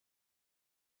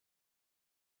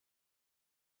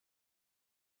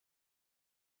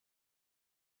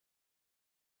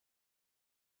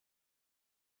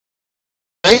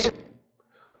tonight.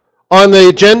 On the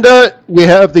agenda, we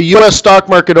have the U.S. stock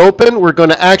market open. We're going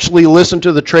to actually listen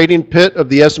to the trading pit of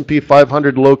the S&P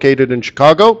 500 located in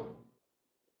Chicago.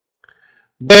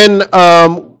 Then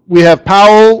we have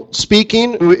Powell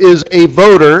speaking, who is a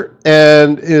voter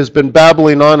and has been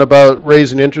babbling on about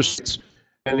raising interest rates,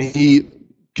 and he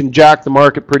can jack the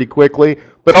market pretty quickly.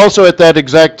 But also at that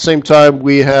exact same time,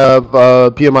 we have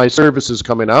PMI Services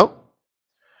coming out.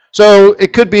 So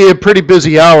it could be a pretty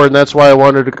busy hour, and that's why I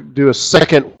wanted to do a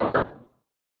second one.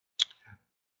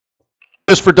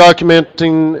 Just for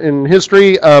documenting in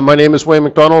history, my name is Wayne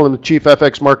McDonell. I'm the Chief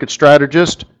FX Market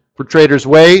Strategist for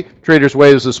TradersWay.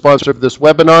 TradersWay is the sponsor of this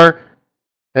webinar,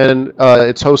 and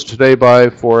it's hosted today by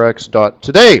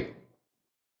Forex.today.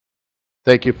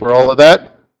 Thank you for all of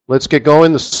that. Let's get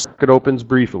going. The market opens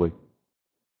briefly,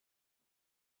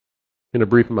 in a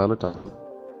brief amount of time.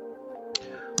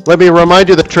 Let me remind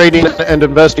you that trading and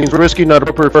investing is risky, not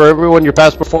appropriate for everyone. Your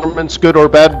past performance, good or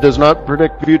bad, does not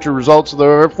predict future results.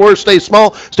 Therefore, stay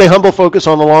small, stay humble, focus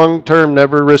on the long term,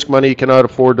 never risk money you cannot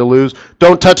afford to lose.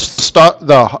 Don't touch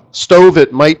the stove,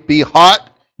 it might be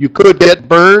hot. You could get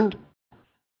burned.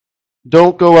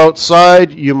 Don't go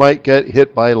outside, you might get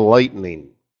hit by lightning.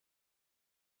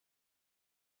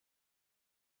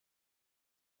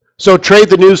 So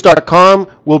TradeTheNews.com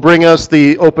will bring us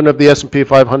the open of the S&P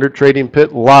 500 trading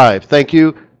pit live. Thank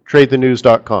you,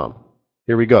 TradeTheNews.com.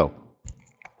 Here we go.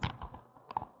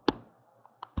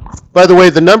 By the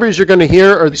way, the numbers you're going to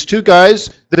hear are these two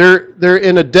guys. They're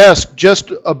in a desk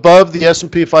just above the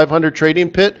S&P 500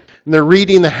 trading pit, and they're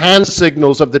reading the hand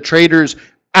signals of the traders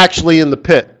actually in the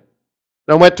pit.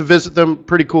 I went to visit them.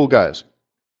 Pretty cool guys.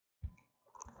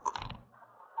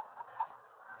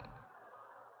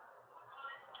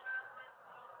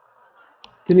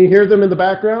 Can you hear them in the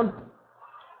background?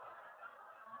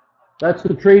 That's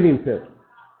the trading pit.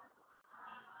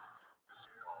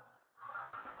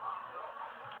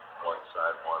 One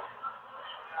side, one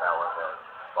power at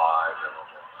 5, and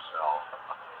we'll sell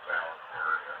down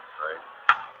area, right?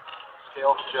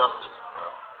 Scale just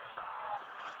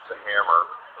it's a hammer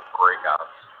of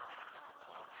breakouts.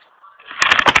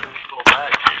 Go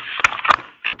back.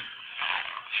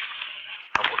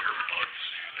 Couple of your bugs.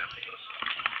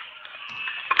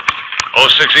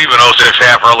 06 even, 06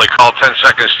 half, early call, 10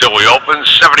 seconds till we open,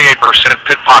 78%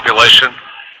 pit population.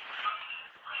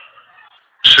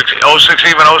 06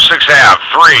 even, 06 half,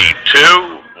 3,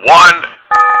 2, 1,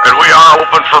 and we are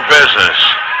open for business.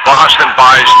 Boston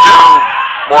buys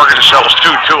 2, Morgan sells 2,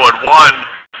 2 and 1.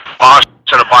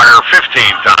 Boston a buyer 15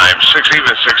 times, 6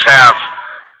 even, 6 half.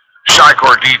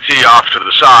 Shicor DT off to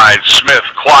the side, Smith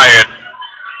quiet.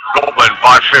 Goldman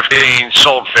bought 15,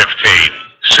 sold 15.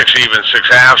 6 even, 6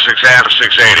 half, 6 half,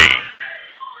 680.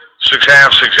 6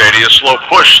 half, 680. A slow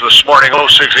push this morning,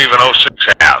 06 even, 06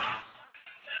 half.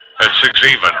 At 6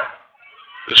 even.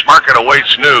 This market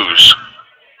awaits news.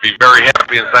 Be very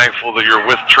happy and thankful that you're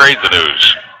with Trade the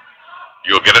News.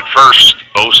 You'll get it first,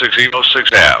 06 even,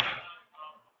 06 half.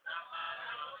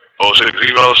 06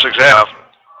 even, 06 half.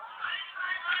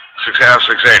 6 half,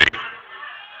 680.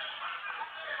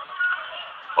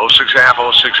 06 half,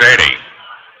 0680.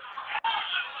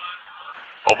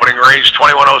 Opening range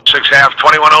 2106 half,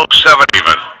 2107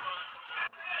 even.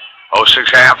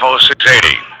 06 half,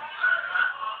 0680.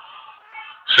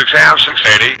 6 half,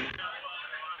 680.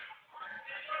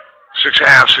 6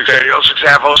 half, 680. 06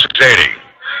 half, 0680.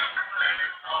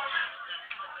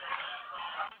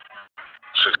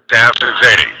 6 half,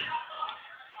 680.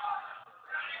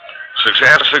 6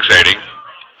 half, 680.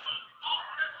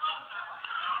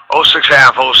 06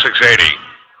 half, 0680.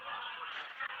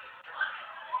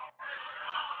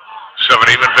 7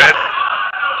 even bid.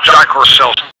 Shicor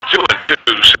sells 2 and 2.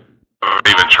 7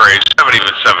 even trades. 7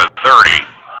 even 730.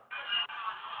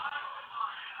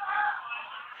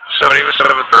 7 even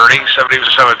 730. 7 even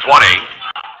 720.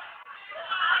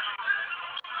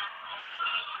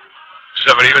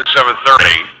 7 even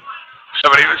 730.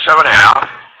 7 even 7 half.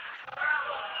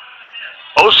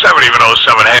 07 even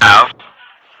 07 half.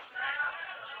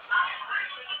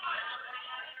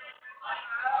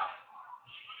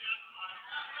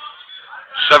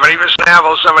 7 even half,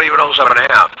 07 even, 07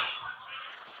 half.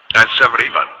 That's 7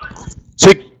 even.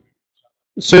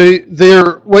 So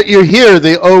they're, what you hear,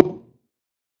 the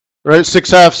right, 6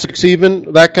 half, 6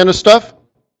 even, that kind of stuff.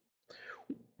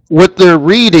 What they're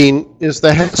reading is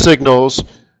the hand signals,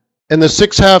 and the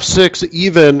 6 half, 6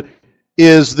 even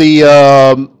is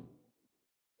the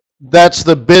that's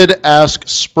the bid-ask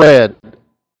spread.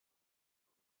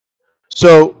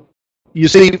 So you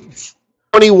see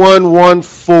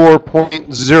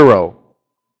 2114.0.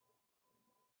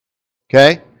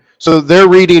 Okay? So they're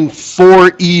reading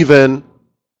 4 even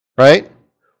right?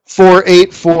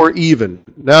 4.8, 4 even.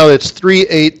 Now it's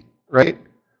 3.8, right?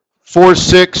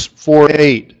 4.6,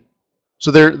 4.8.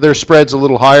 So their spread's a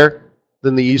little higher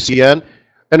than the ECN.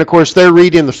 And of course, they're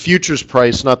reading the futures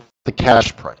price, not the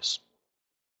cash price.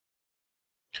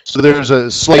 So there's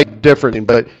a slight difference,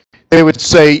 but they would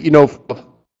say, you know,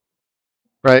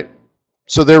 right?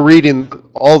 So they're reading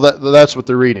all that, that's what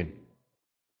they're reading,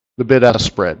 the bid-ask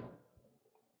spread.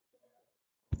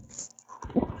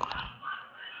 5 even,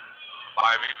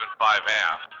 5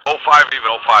 half. 05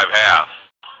 even, 05 half.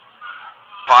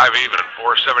 5 even,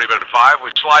 4.70 even, 5.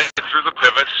 We slide it through the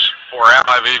pivots, 4 half,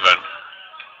 5 even.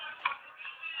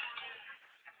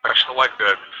 I still like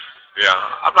that. Yeah,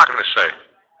 I'm not going to say.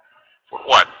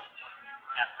 What?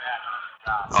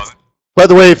 By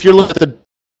the way, if you're looking at the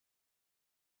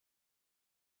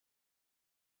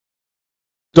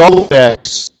dollar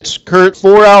index, its current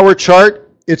 4-hour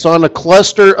chart, it's on a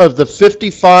cluster of the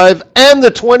 55 and the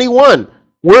 21,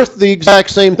 worth the exact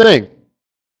same thing,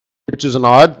 which is an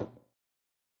odd,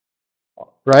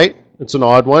 right? It's an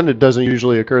odd one. It doesn't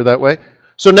usually occur that way.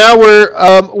 So now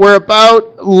we're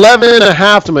about 11.5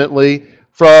 ultimately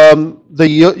from the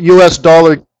U.S.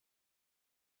 dollar.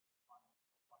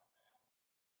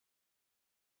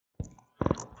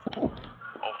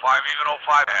 05 even,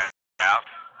 05 half.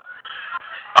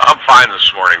 I'm fine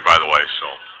this morning, by the way, so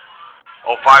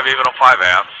 05 even, 05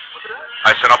 half.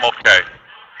 I said I'm okay.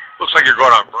 Looks like you're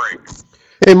going on break.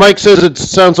 Hey, Mike says it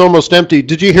sounds almost empty.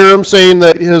 Did you hear him saying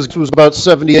that his was about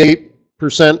 78%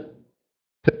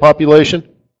 population?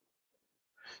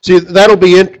 See,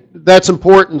 that's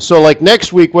important. So like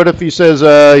next week, what if he says,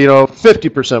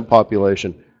 50%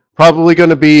 population? Probably going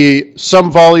to be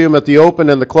some volume at the open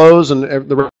and the close, and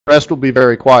the rest will be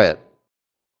very quiet.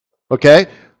 Okay?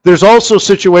 There's also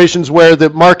situations where the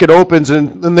market opens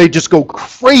and they just go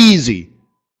crazy.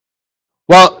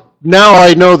 Well, now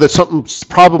I know that something's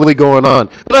probably going on.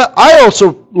 But I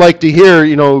also like to hear,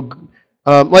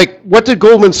 like what did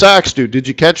Goldman Sachs do? Did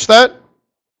you catch that?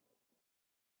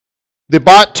 They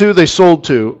bought 2, they sold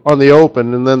 2 on the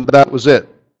open, and then that was it.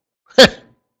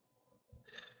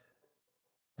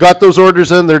 Got those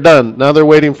orders in, they're done. Now they're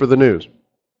waiting for the news.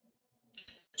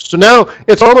 So now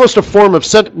it's almost a form of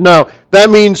now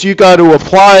that means you got to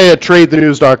apply at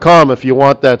TradeTheNews.com if you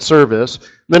want that service.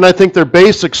 Then I think their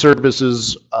basic service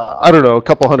is I don't know, a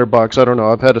couple $100. I don't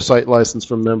know. I've had a site license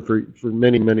from them for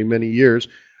many years.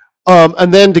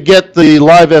 And then to get the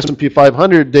live S&P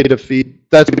 500 data feed,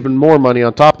 that's even more money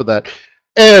on top of that.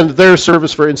 And their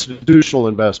service for institutional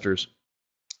investors.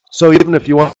 So even if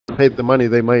you want to pay the money,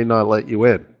 they may not let you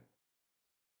in.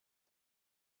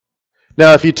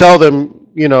 Now, if you tell them,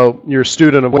 you're a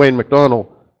student of Wayne McDonell,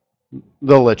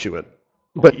 they'll let you in.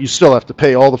 But you still have to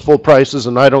pay all the full prices,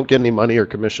 and I don't get any money or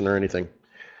commission or anything.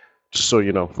 Just so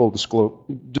you know, full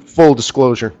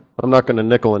disclosure. I'm not going to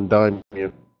nickel and dime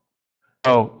you.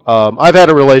 Oh, I've had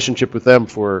a relationship with them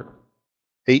for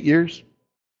 8 years,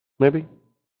 maybe.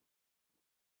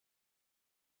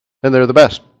 And they're the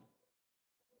best.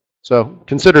 So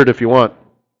consider it if you want.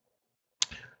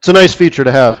 It's a nice feature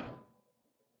to have.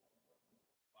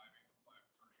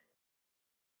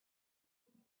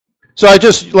 So I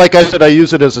just, like I said, I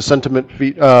use it as a sentiment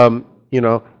feed.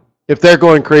 If they're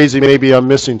going crazy, maybe I'm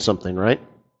missing something, right?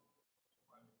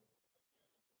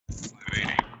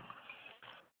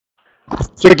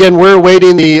 So again, we're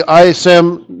awaiting the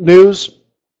ISM news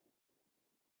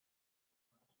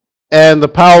and the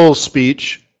Powell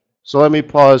speech. So let me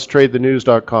pause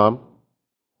TradeTheNews.com.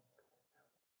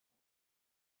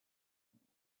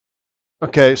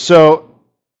 Okay, so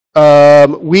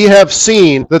we have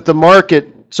seen that the market,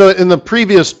 so in the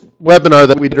previous webinar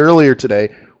that we did earlier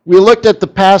today, we looked at the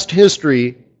past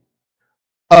history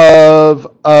of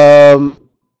the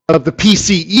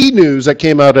PCE news that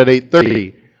came out at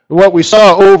 8:30. And what we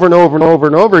saw over and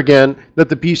over again, that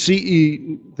the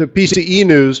PCE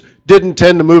news didn't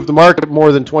tend to move the market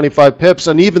more than 25 pips,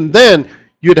 and even then,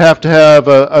 you'd have to have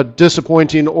a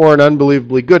disappointing or an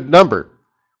unbelievably good number.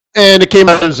 And it came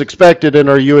out as expected, and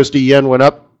our USD yen went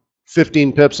up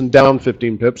 15 pips and down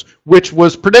 15 pips, which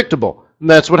was predictable. And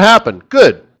that's what happened.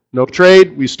 Good. No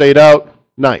trade. We stayed out.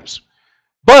 Nice.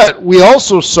 But we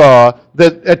also saw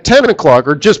that at 10 o'clock,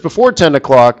 or just before 10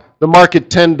 o'clock, the market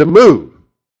tended to move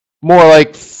more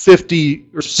like 50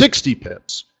 or 60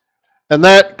 pips. And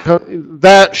that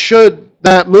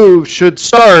move should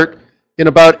start in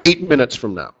about 8 minutes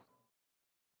from now.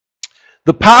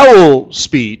 The Powell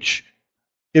speech,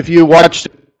 if you watched,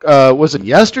 was it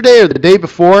yesterday or the day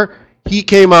before? He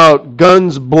came out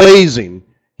guns blazing.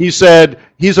 He said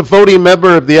he's a voting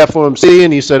member of the FOMC,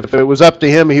 and he said if it was up to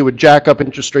him, he would jack up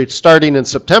interest rates starting in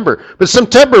September. But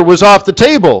September was off the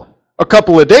table a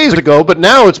couple of days ago, but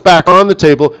now it's back on the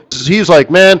table. He's like,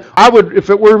 man, I would,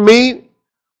 if it were me,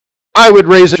 I would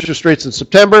raise interest rates in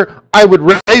September. I would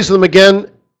raise them again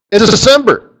in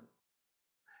December.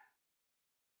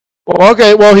 Well,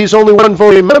 okay, well, he's only one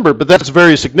voting member, but that's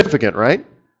very significant, right?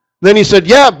 Then he said,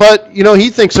 yeah, but, you know,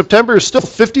 he thinks September is still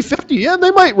 50-50. Yeah,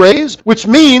 they might raise, which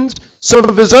means some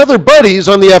of his other buddies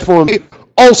on the FOMC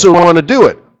also want to do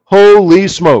it. Holy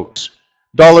smokes.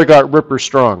 Dollar got ripper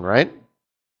strong, right?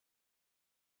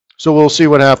 So we'll see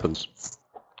what happens.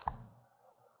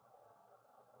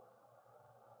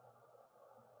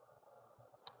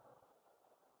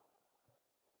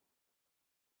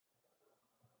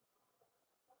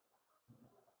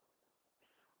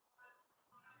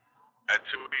 At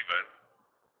 2 even.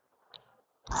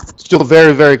 Still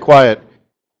very, very quiet.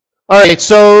 All right,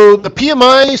 so the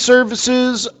PMI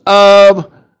Services,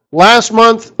 last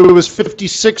month it was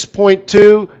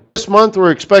 56.2. This month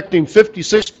we're expecting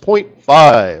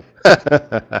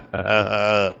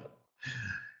 56.5.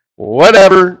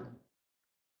 Whatever.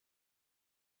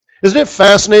 Isn't it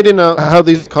fascinating how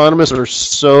these economists are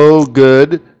so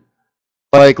good?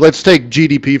 Like, let's take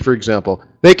GDP, for example.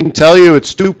 They can tell you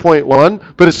it's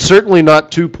 2.1, but it's certainly not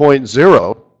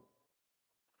 2.0.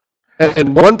 And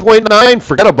 1.9,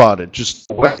 forget about it. Just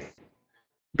wait.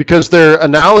 Because their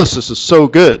analysis is so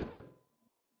good.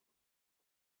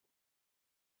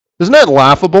 Isn't that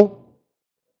laughable?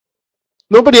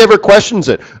 Nobody ever questions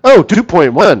it. Oh,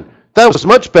 2.1. That was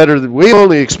much better than we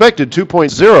only expected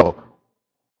 2.0.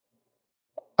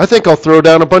 I think I'll throw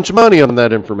down a bunch of money on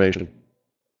that information.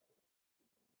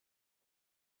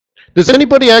 Does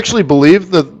anybody actually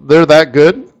believe that they're that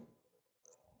good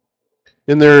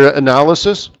in their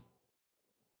analysis?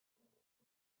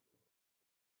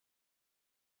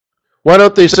 Why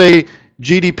don't they say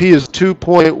GDP is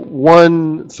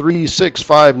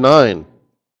 2.13659?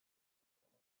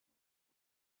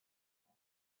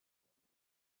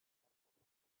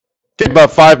 Take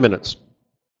about 5 minutes.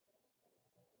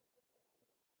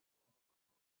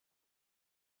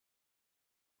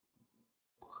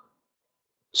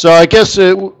 So I guess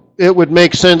it would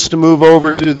make sense to move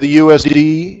over to the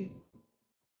USD,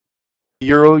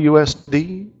 Euro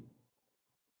USD.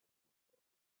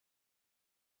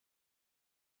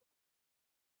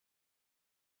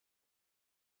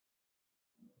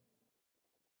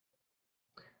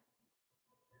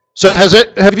 So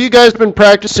have you guys been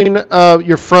practicing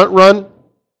your front run?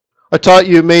 I taught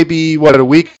you maybe, what, a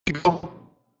week ago?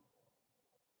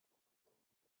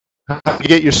 How to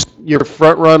get your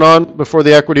front run on before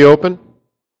the equity open?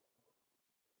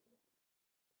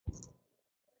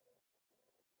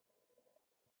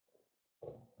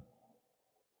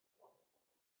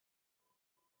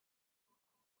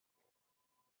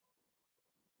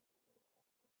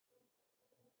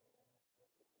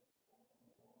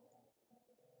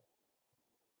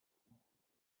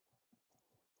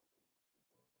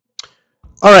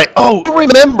 All right. Oh, who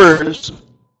remembers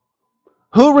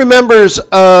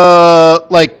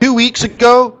like 2 weeks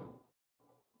ago,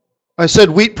 I said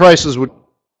wheat prices would,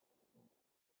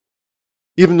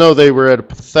 even though they were at a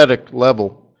pathetic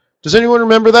level. Does anyone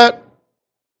remember that?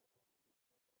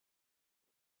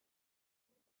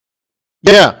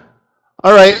 Yeah.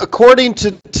 All right. According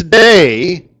to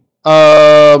today,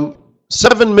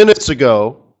 7 minutes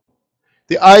ago,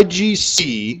 the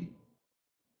IGC,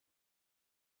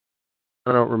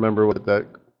 I don't remember what that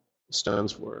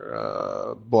stands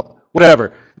for,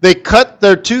 whatever. They cut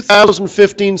their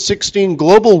 2015-16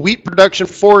 global wheat production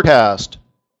forecast.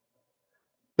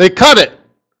 They cut it.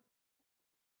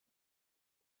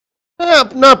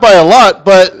 Not by a lot,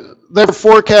 but they're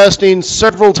forecasting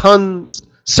several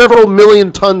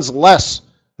million tons less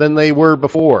than they were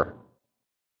before.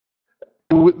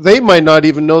 They might not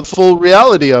even know the full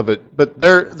reality of it, but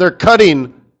they're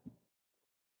cutting.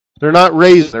 They're not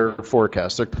raising their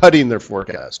forecast. They're cutting their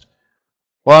forecast.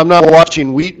 Well, I'm not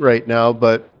watching wheat right now,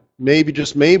 but maybe,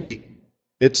 just maybe,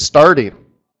 it's starting.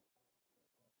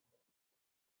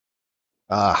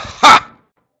 Aha!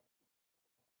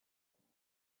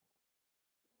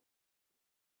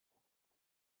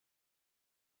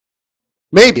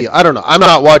 Maybe. I don't know. I'm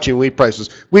not watching wheat prices.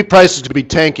 Wheat prices could be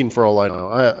tanking for all I know.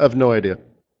 I have no idea.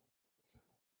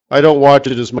 I don't watch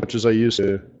it as much as I used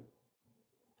to.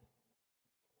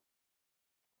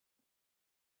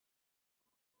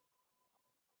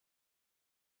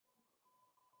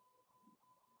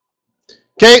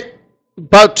 Okay,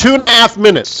 about 2.5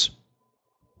 minutes.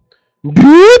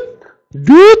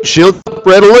 Shield up,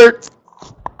 red alert.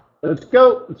 Let's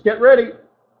go. Let's get ready.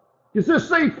 Does this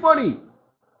say funny?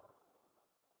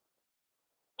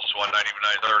 It's 190,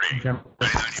 930.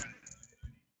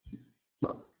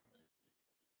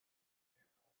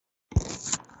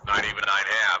 9 even, 9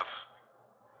 half.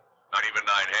 9 even,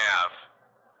 9 half.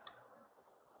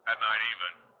 At 9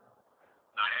 even.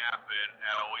 9 half bid,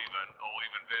 at O even. O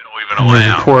even bid, O even, O And there's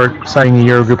a half. report citing the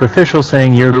Eurogroup official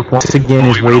saying Eurogroup once again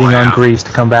is waiting on Greece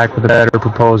to come back with a better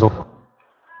proposal.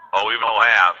 O even, O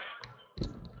half.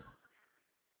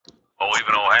 O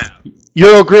even, O half.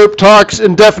 Eurogroup talks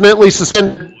indefinitely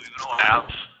suspended. O even, O half.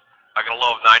 I can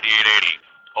love 98.80.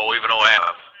 O even, O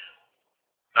half.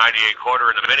 98 quarter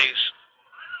in the minis.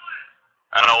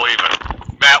 And O even.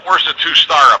 Matt, where's the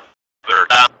 2-star up there?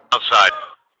 Downside.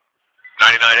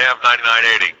 99 half,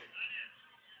 99.80.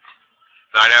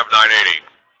 9 half, 980.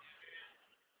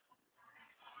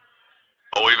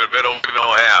 O even bid, O even,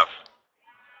 O half.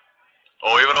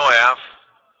 O even, O half.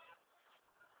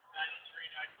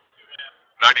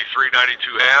 93,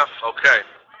 92 half. Okay.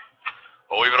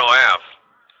 O even, O half.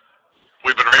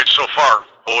 We've been rated so far.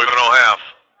 O even, O half.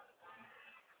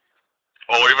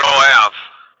 O even, O half.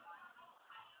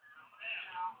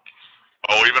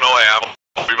 O even, O half.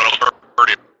 O even, O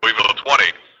 30. O even, O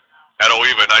 20. At O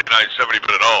even, 99.70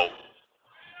 bid at O.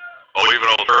 O even,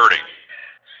 O 30.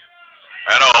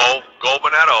 At O.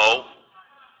 Goldman at O.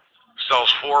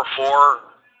 Sells 4,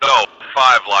 no,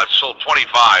 5 lots. Sold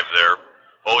 25 there.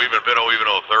 O even bid, O even,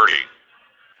 O 30.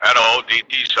 At O.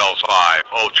 DT sells 5.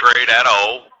 O trade at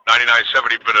O.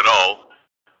 99.70 bid at O.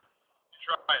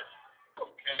 Try it.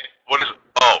 Okay. What is it?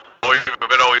 O. O even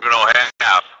bid, O even, O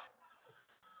half.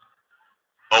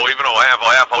 O even, O half, O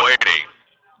half, O 80.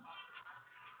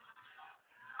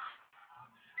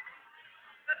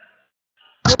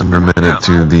 Under minute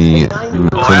to the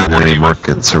preliminary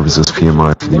market services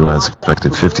PMI for the U.S.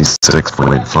 expected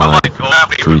 56.5,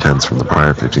 0.3 from the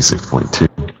prior 56.2.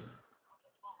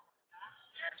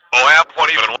 O half, 1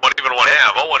 even, 1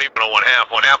 half. O 1 even, O 1 half,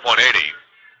 1 half, 180.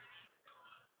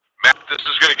 Matt, this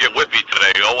is going to get whippy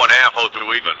today. O 1 half, O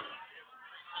 2 even.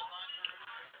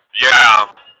 Yeah,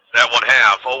 that 1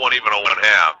 half. O 1 even, O 1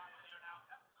 half.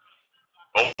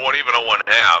 O 1 even, O 1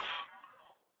 half.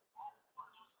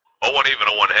 O 1 even,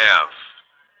 O 1 half.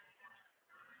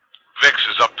 VIX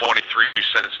is up 23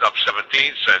 cents, up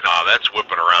 17 cents. Ah, that's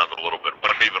whipping around a little bit.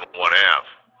 1 even, 1 half.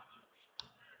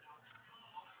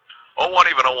 O 1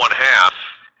 even, O 1 half.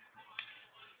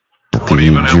 The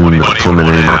June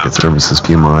preliminary market services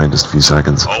PMI in just a few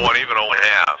seconds. O 1 even, O 1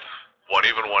 half. 1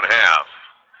 even, 1 half.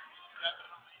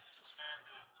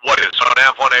 What is 1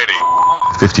 half, 180?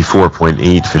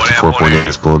 54.8, 54.8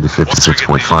 is below the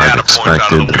 56.5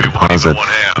 expected. The deposit,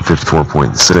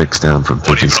 54.6 down from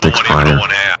 56 prior. 1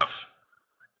 half.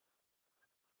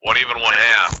 1 even, 1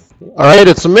 half. All right,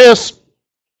 it's a miss.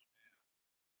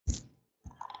 1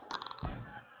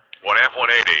 half,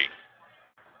 180.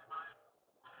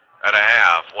 At a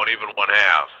half. 1 even, 1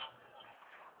 half.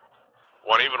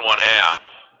 1 even, 1 half.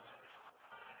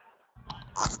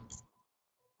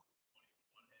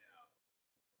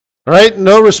 All right,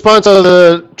 no response on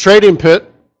the trading pit.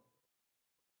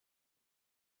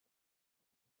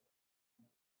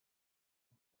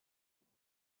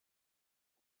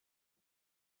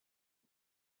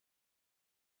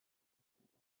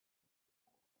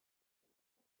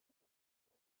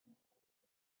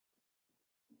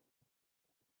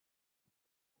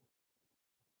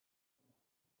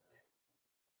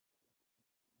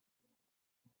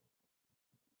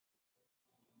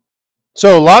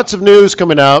 So lots of news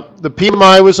coming out. The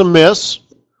PMI was a miss.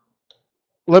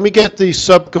 Let me get the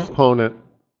subcomponent.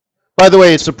 By the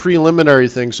way, it's a preliminary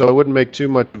thing, so I wouldn't make too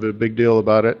much of a big deal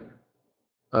about it.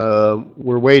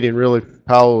 We're waiting, really, for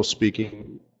Powell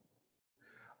speaking.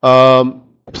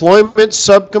 Employment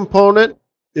subcomponent,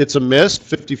 it's a miss,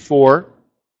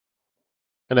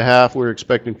 54.5. We're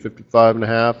expecting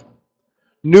 55.5.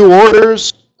 New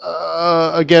orders,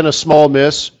 again, a small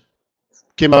miss.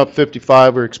 Came out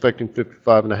 55, we're expecting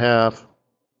 55.5.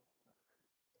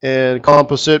 And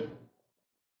composite,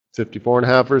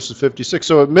 54.5 versus 56.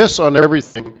 So it missed on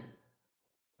everything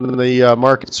in the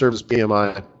market service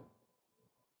PMI.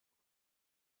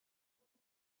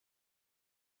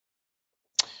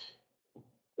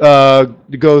 To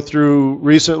go through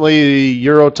recently, the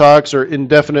Euro talks are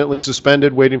indefinitely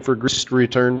suspended, waiting for Greece to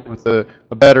return with a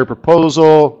better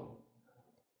proposal.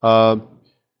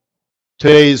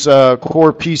 Today's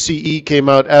core PCE came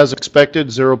out as expected,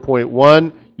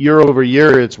 0.1. Year over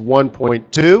year, it's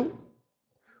 1.2.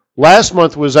 Last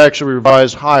month was actually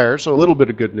revised higher, so a little bit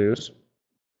of good news.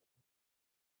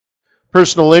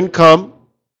 Personal income,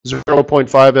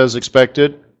 0.5 as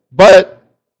expected, but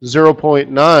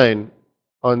 0.9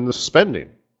 on the spending.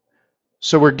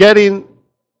 So we're getting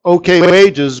okay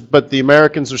wages, but the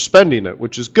Americans are spending it,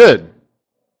 which is good.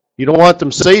 You don't want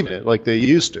them saving it like they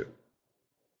used to.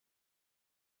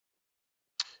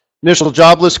 Initial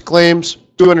jobless claims,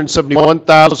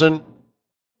 271,000,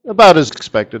 about as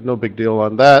expected, no big deal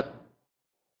on that.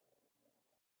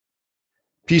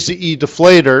 PCE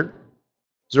deflator,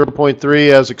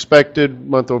 0.3 as expected,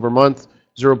 month over month,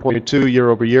 0.2 year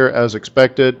over year as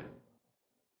expected.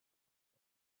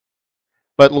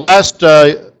 But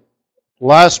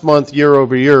last month, year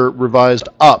over year, revised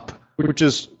up, which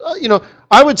is,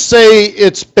 I would say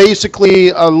it's basically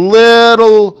a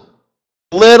little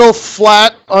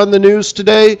flat on the news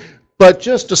today, but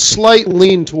just a slight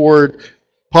lean toward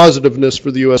positiveness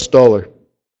for the US dollar.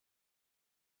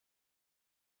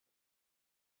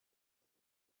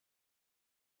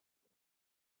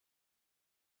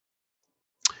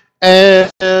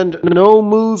 And no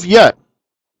move yet.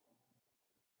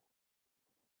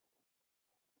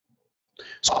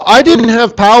 So I didn't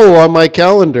have Powell on my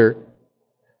calendar,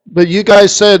 but you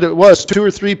guys said it was. 2 or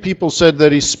 3 people said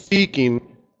that he's speaking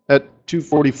at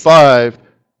 2:45,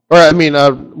 or at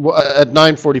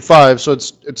 9:45. So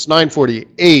it's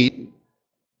 9:48.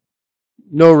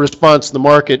 No response in the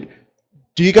market.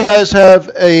 Do you guys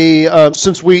have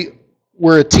since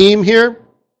we're a team here,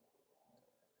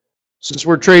 since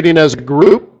we're trading as a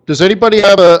group, does anybody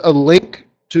have a link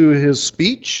to his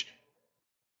speech?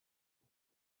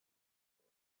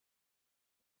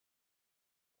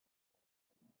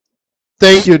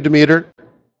 Thank you, Demeter.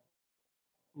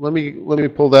 Let me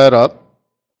pull that up.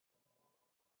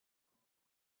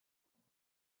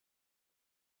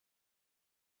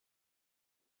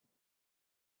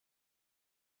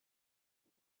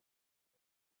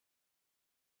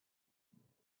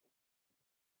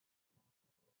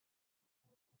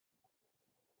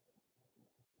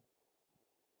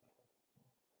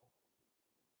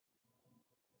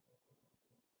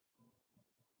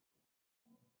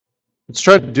 Let's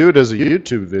try to do it as a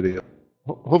YouTube video.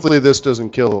 Hopefully this doesn't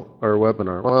kill our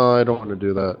webinar. Well, I don't want to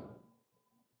do that.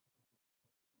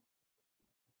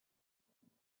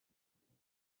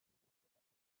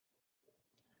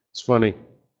 It's funny.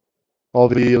 All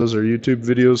videos are YouTube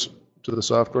videos to the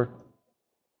software.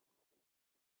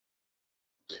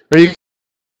 Are you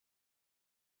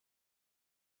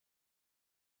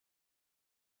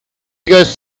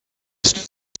guys?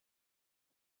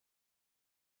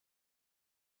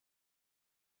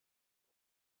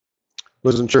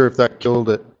 Wasn't sure if that killed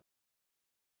it.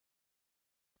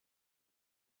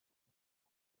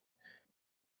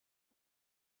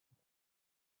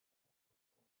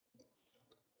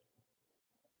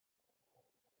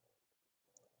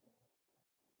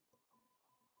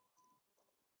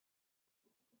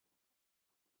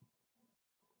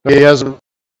 He hasn't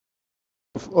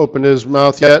opened his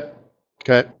mouth yet.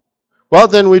 Okay. Well,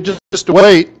 then we just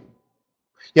wait.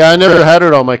 Yeah, I never had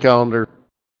it on my calendar.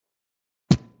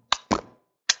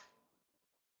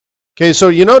 Okay, so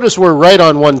you notice we're right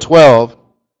on 112,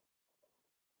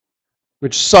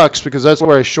 which sucks because that's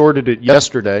where I shorted it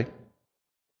yesterday.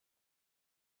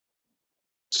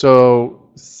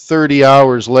 So 30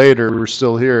 hours later, we're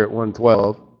still here at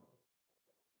 112.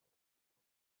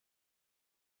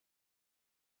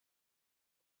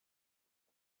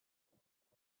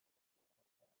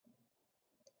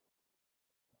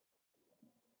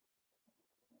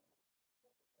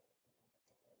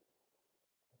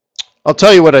 I'll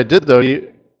tell you what I did though.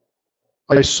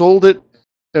 I sold it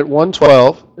at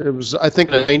 112. It was, I think,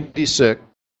 96.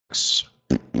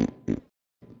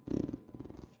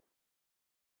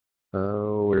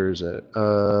 Where is it?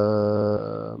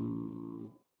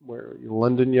 Where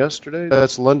London yesterday?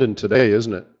 That's London today,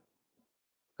 isn't it?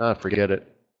 Ah, forget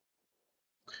it.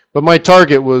 But my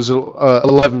target was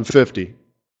 1150.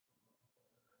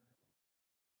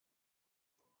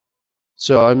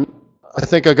 So I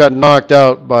think I got knocked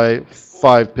out by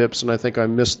 5 pips, and I think I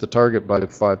missed the target by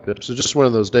 5 pips. So just one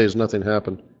of those days, nothing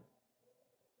happened.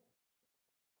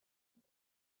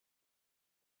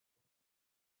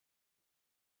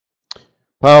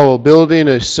 Powell, building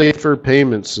a safer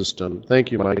payment system. Thank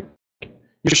you, Mike.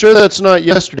 You sure that's not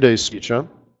yesterday's speech, huh?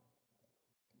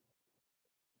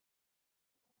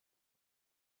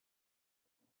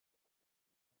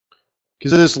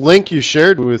 Because this link you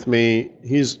shared with me,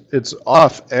 it's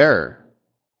off air.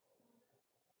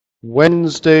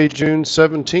 Wednesday, June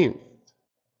 17th.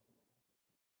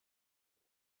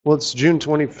 Well, it's June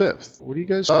 25th. What are you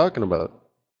guys talking about?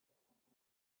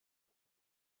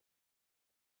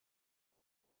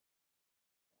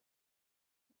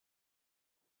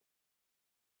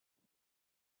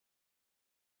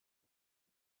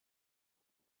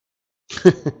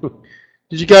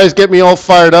 Did you guys get me all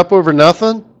fired up over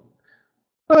nothing?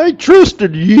 I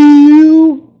trusted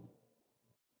you.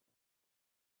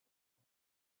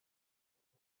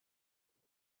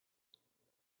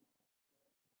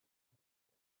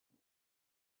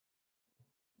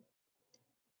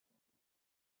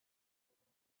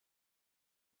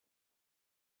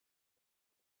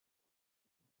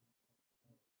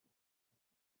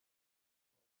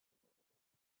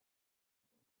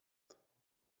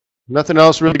 Nothing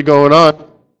else really going on.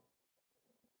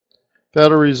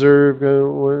 Federal Reserve,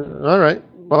 all right.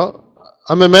 Well,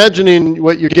 I'm imagining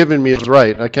what you're giving me is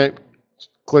right. I can't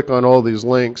click on all these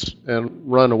links and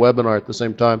run a webinar at the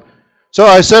same time. So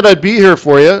I said I'd be here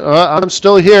for you. I'm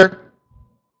still here.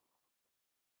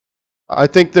 I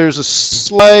think there's a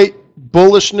slight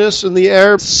bullishness in the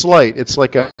air. Slight. It's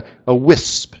like a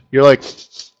wisp. You're like,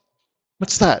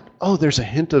 what's that? Oh, there's a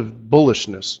hint of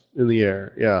bullishness in the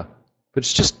air. Yeah. But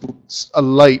it's just a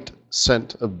light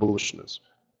scent of bullishness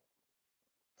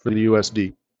for the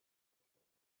USD.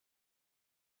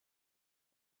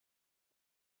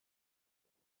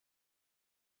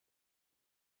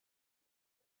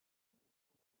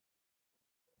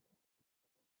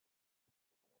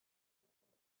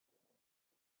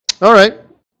 All right.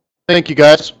 Thank you,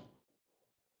 guys.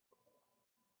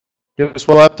 Guess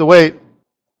we'll have to wait.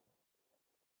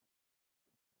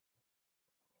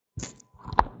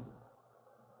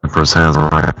 First has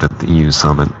arrived at the EU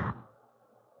summit.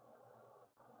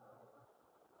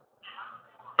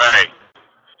 Hey,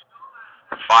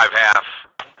 5.5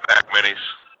 back minis,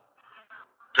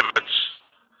 pivots,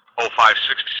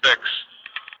 0566,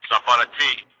 stuff on a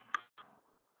T.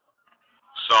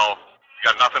 So,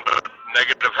 you got nothing but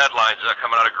negative headlines that are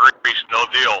coming out of Greece, no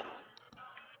deal.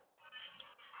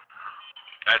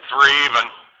 At 3 even,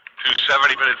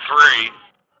 270 but at 3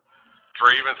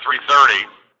 even 330.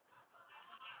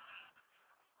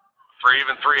 3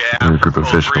 even 3.5. A group of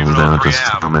officials down at this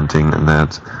commenting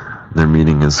that their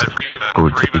meeting is taking a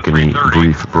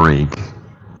brief break. 3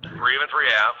 even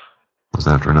 3.5. Was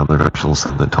after another official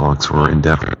said the talks were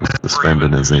indefinitely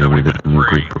suspended as they awaited a new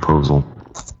Greek proposal.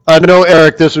 I know,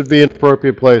 Eric, this would be an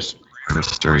appropriate place.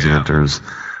 Mr. enters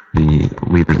the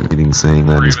leaders meeting saying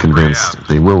that he's convinced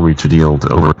they will reach a deal to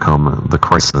overcome the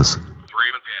crisis. 3 even 3.5.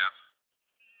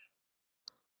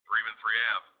 3 even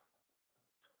 3.5.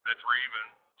 At 3 even,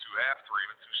 2.5, 3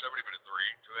 even, 270 but at 3,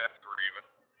 2.5, 3 even.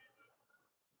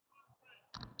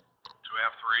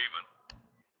 2.5, 3 even.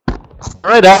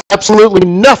 All right, absolutely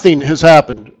nothing has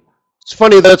happened. It's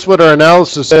funny, that's what our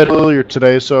analysis said earlier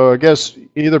today, so I guess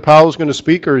either Powell's going to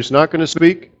speak or he's not going to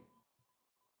speak.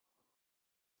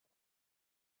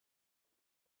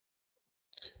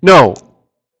 No.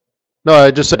 No,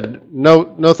 I just said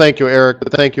no thank you, Eric,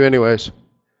 but thank you anyways.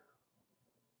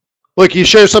 Look, you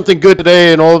share something good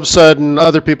today and all of a sudden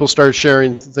other people start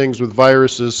sharing things with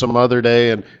viruses some other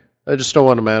day, and I just don't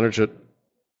want to manage it.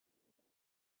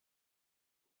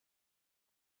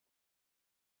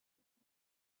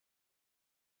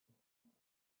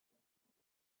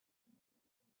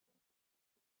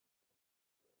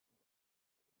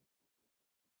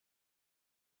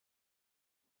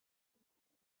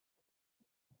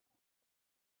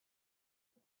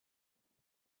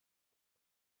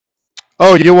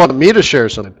 Oh, you want me to share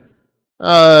something?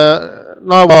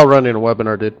 Not while running a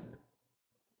webinar, dude.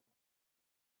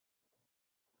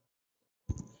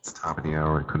 Top of the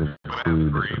hour could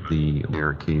include the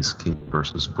Lear case King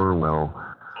versus Burwell.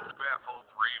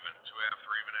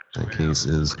 That case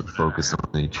is focused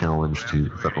on a challenge to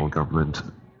federal government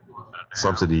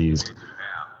subsidies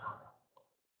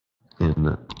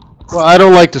in. Well, I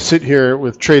don't like to sit here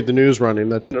with Trade the News running.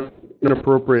 That's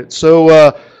inappropriate.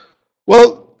 So,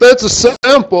 well, that's a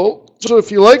sample. So if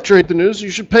you like Trade the News,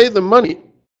 you should pay them money.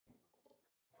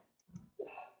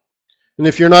 And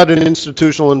if you're not an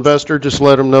institutional investor, just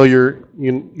let them know you're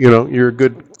a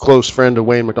good close friend of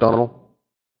Wayne McDonell,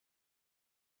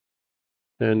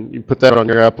 and you put that on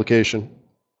your application.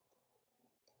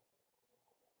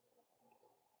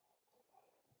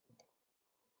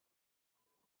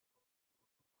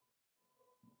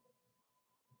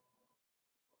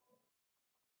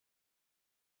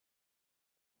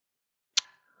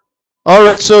 All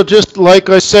right, so just like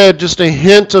I said, just a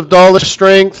hint of dollar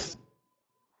strength,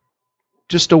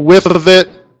 just a whiff of it.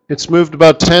 It's moved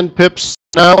about 10 pips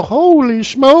now. Holy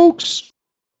smokes.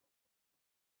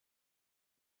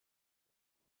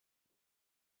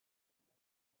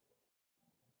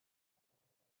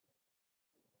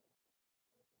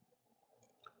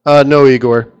 No,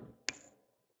 Igor.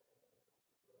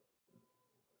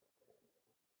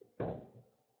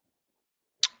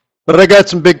 But I got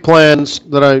some big plans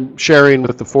that I'm sharing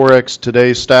with the Forex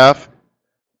Today staff.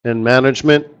 and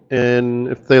management, and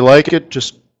if they like it,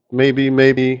 just maybe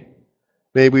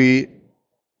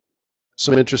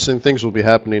some interesting things will be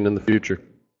happening in the future.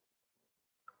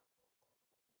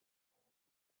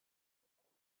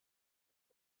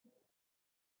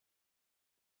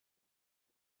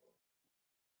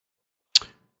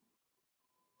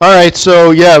 All right,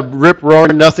 so yeah, rip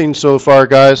roaring nothing so far,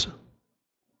 guys.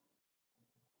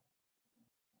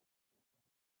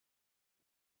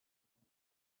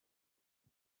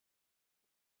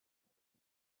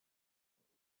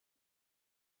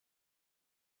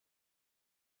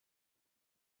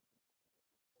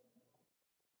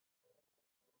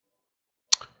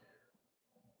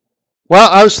 Well,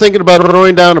 I was thinking about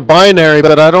throwing down a binary,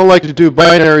 but I don't like to do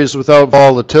binaries without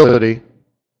volatility.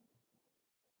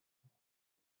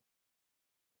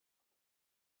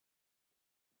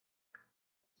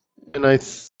 And I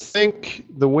think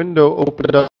the window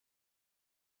opened up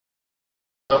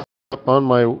on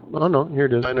my, oh no, here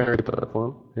it is, binary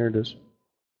platform. Here it is.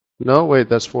 No, wait,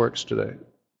 that's Forex today.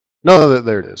 No,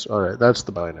 there it is. All right, that's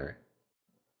the binary.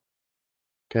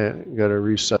 Okay, got to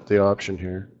reset the option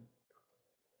here.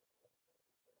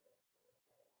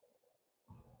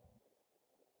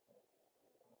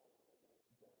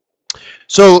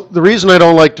 So the reason I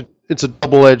don't like to, it's a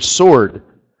double-edged sword.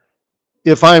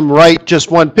 If I'm right just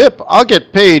 1 pip, I'll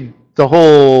get paid the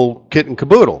whole kit and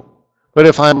caboodle. But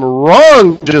if I'm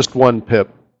wrong just 1 pip,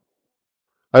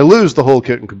 I lose the whole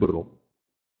kit and caboodle.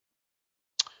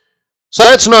 So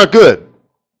that's not good.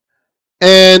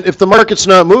 And if the market's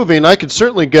not moving, I could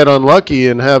certainly get unlucky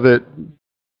and have it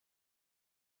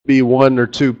be 1 or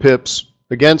 2 pips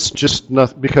against just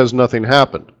because nothing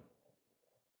happened.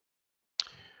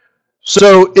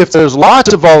 So if there's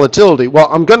lots of volatility, well,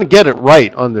 I'm going to get it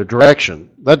right on the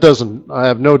direction. I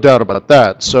have no doubt about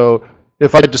that. So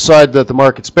if I decide that the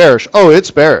market's bearish, oh, it's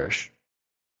bearish.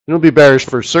 It'll be bearish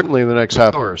for certainly the next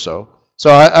half hour or so. So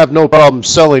I have no problem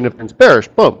selling if it's bearish.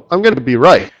 Boom, I'm going to be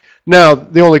right. Now,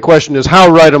 the only question is, how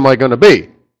right am I going to be?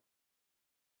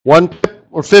 1 pip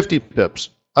or 50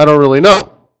 pips? I don't really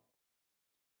know.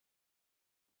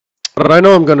 But I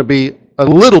know I'm going to be a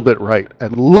little bit right,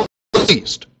 at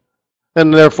least.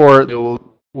 And therefore, it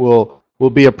will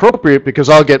be appropriate because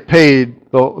I'll get paid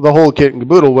the whole kit and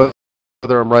caboodle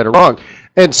whether I'm right or wrong.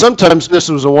 And sometimes, this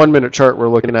was a 1-minute chart we're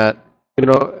looking at,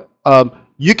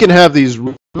 you can have these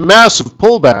massive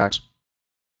pullbacks.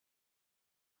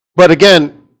 But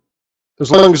again,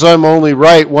 as long as I'm only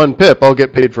right 1 pip, I'll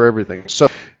get paid for everything. So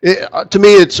to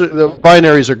me, the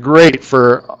binaries are great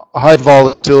for high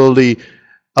volatility,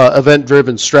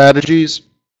 event-driven strategies.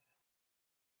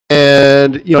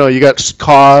 And you got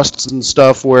costs and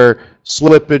stuff where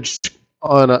slippage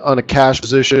on a cash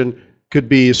position could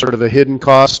be sort of a hidden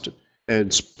cost,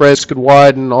 and spreads could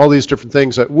widen, all these different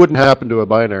things that wouldn't happen to a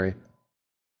binary.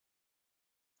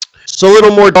 So a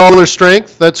little more dollar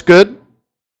strength, that's good.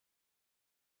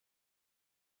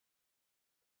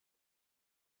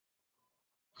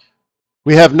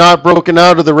 We have not broken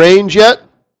out of the range yet.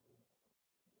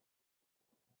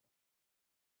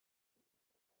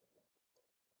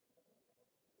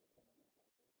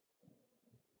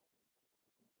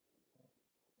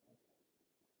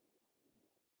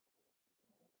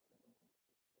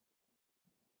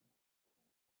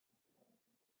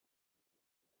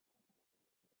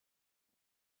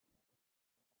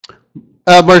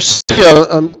 Marcia,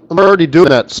 I'm already doing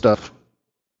that stuff.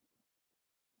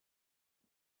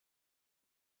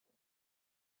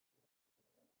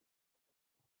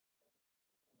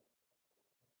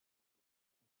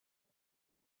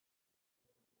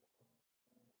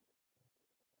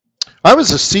 I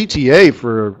was a CTA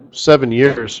for 7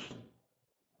 years,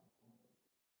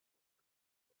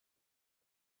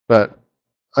 but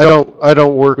I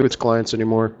don't work with clients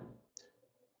anymore.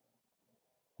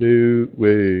 No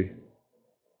way.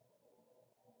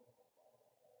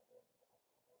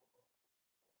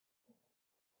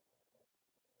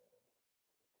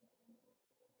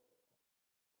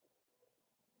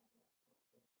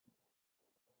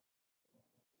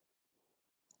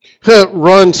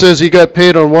 Ron says he got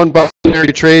paid on 1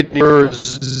 binary trade for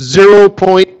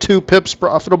 0.2 pips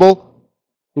profitable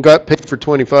and got paid for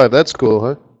 25. That's cool,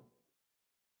 huh?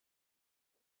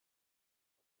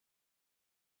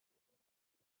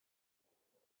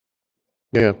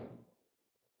 Yeah.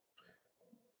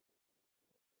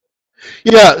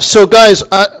 Yeah, so guys,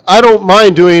 I don't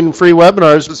mind doing free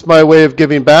webinars. It's my way of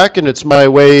giving back, and it's my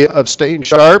way of staying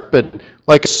sharp. And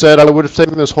like I said, I would have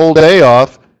taken this whole day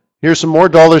off. Here's some more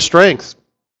dollar strength.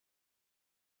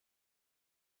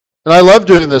 And I love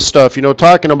doing this stuff,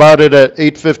 talking about it at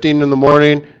 8:15 in the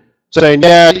morning, saying,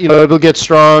 yeah, it'll get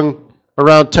strong.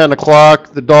 around 10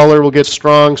 o'clock, the dollar will get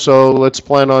strong, so let's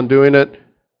plan on doing it.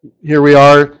 Here we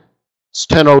are. It's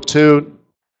 10:02.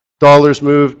 Dollars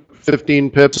moved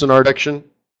 15 pips in our direction.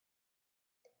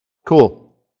 Cool.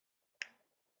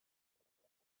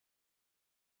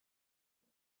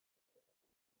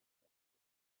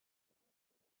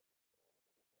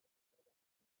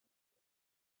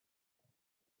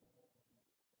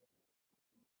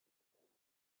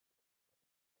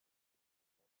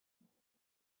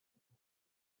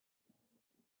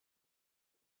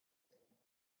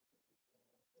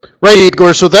 Right,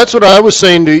 Igor. So that's what I was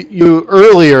saying to you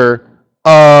earlier.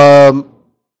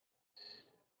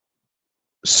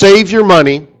 Save your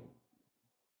money,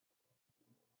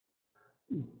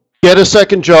 get a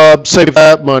second job, save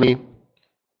that money,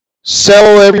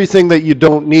 sell everything that you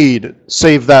don't need,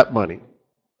 save that money.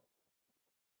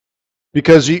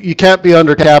 Because you can't be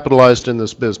undercapitalized in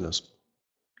this business.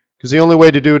 Because the only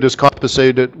way to do it is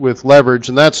compensate it with leverage,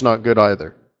 and that's not good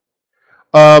either.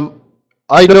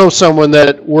 I know someone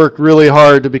that worked really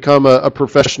hard to become a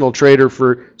professional trader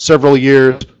for several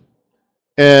years,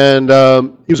 and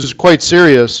he was quite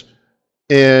serious.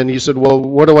 And he said, well,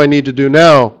 what do I need to do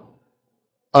now?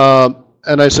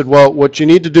 And I said, well, what you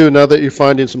need to do now that you're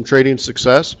finding some trading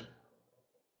success,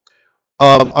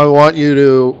 I want you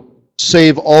to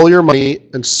save all your money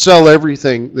and sell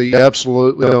everything that you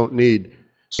absolutely don't need.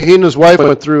 So he and his wife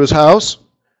went through his house,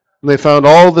 and they found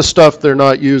all the stuff they're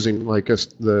not using, like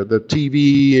the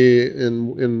TV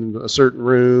in a certain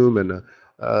room and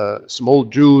some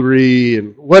old jewelry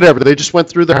and whatever. They just went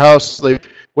through their house. They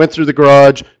went through the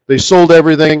garage. They sold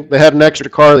everything. They had an extra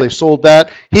car. They sold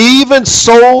that. He even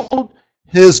sold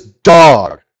his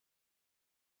dog.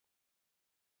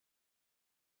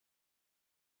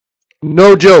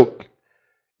 No joke.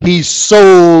 He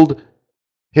sold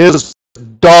his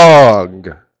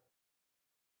dog.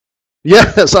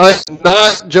 Yes, I'm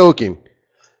not joking.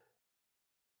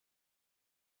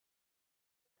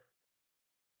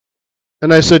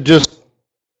 And I said, just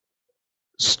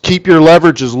keep your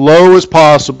leverage as low as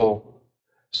possible.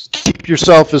 Keep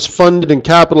yourself as funded and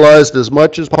capitalized as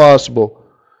much as possible.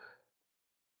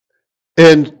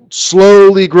 And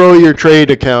slowly grow your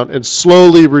trade account and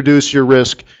slowly reduce your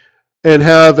risk and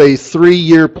have a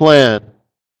 3-year plan.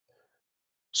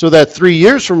 So that 3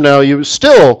 years from now, you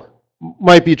still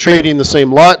might be trading the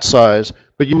same lot size,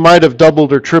 but you might have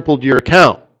doubled or tripled your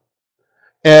account.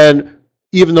 And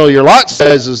even though your lot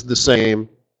size is the same,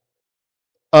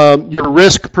 your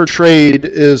risk per trade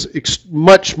is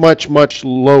much, much, much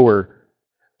lower.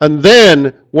 And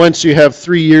then once you have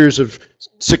 3 years of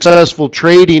successful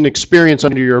trading experience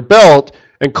under your belt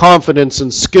and confidence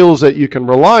and skills that you can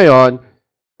rely on,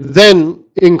 then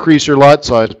increase your lot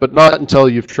size, but not until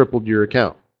you've tripled your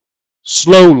account.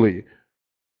 Slowly.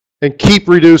 And keep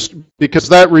reduced, because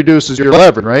that reduces your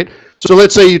leverage, right? So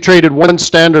let's say you traded one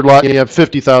standard lot and you have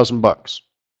 50,000 bucks.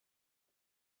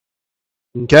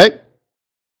 Okay?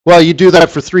 Well, you do that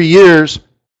for 3 years,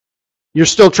 you're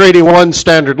still trading one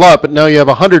standard lot, but now you have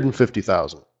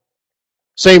 150,000.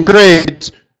 Same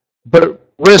trades,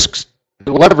 but risks,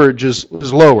 leverage is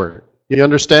lower. You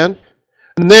understand?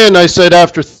 And then I said,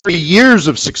 after 3 years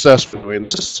of successful doing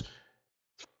this,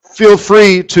 feel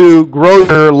free to grow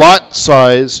your lot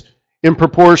size in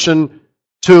proportion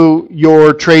to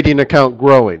your trading account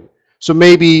growing. So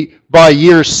maybe by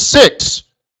year 6,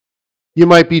 you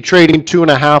might be trading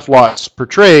 2.5 lots per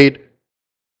trade.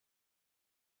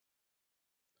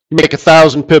 You make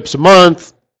 1,000 pips a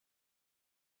month,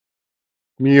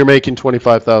 you're making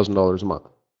 $25,000 a month.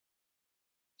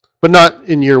 But not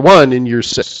in year 1, in year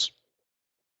 6.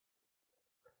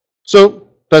 So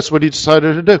that's what he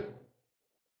decided to do.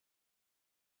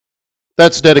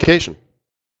 That's dedication.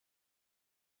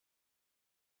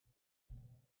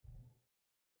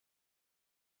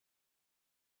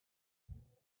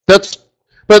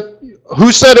 But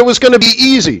who said it was going to be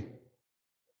easy?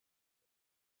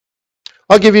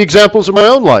 I'll give you examples of my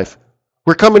own life.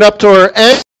 We're coming up to our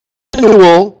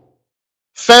annual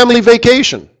family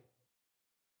vacation.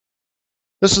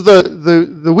 This is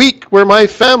the week where my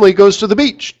family goes to the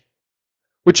beach,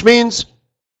 which means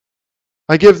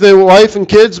I give the wife and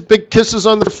kids big kisses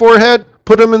on their forehead,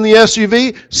 put them in the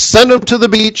SUV, send them to the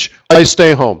beach, I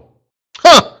stay home.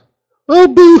 Huh! Oh,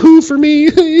 boo-hoo for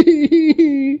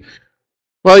me.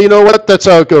 Well, you know what? That's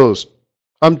how it goes.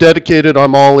 I'm dedicated.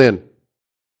 I'm all in.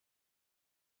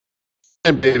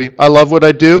 And baby, I love what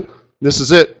I do. This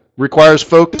is it. Requires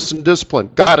focus and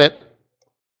discipline. Got it.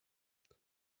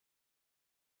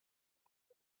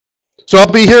 So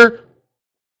I'll be here.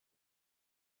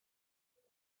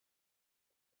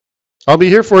 I'll be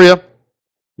here for you.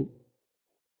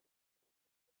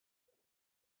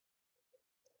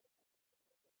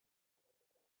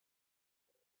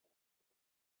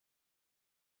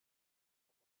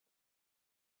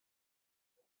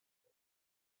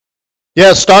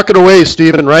 Yeah, stock it away,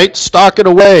 Stephen, right? Stock it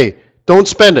away. Don't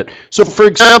spend it. So, for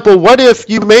example, what if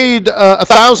you made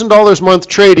 $1,000 a month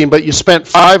trading, but you spent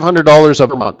 $500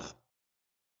 a month?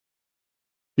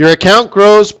 Your account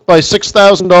grows by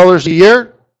 $6,000 a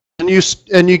year, and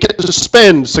you get to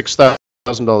spend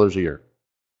 $6,000 a year.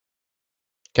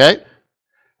 Okay?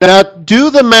 Now, do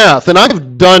the math, and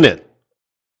I've done it.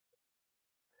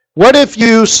 What if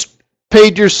you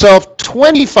paid yourself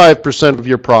 25% of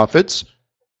your profits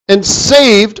and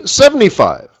saved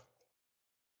 75?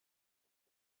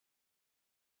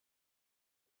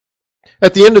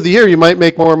 At the end of the year, you might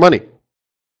make more money.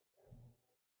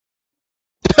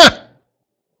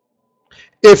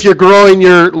 If you're growing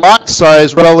your lot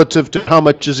size relative to how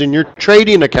much is in your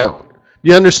trading account.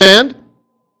 You understand?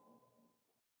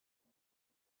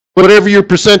 Whatever your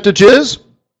percentage is.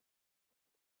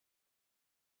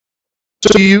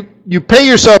 So you pay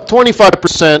yourself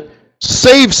 25%,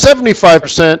 save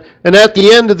 75%, and at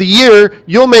the end of the year,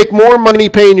 you'll make more money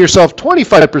paying yourself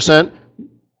 25%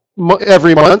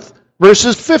 every month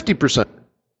versus 50%.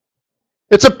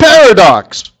 It's a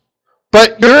paradox,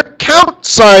 but your account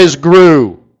size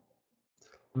grew.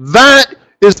 That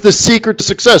is the secret to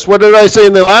success. What did I say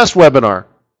in the last webinar?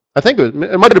 I think it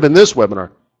might have been this webinar.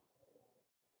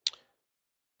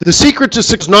 The secret to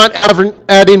success is not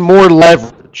adding more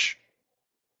leverage.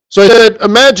 So I said,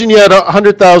 imagine you had a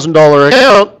 $100,000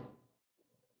 account,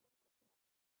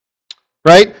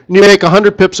 right? And you make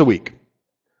 100 pips a week.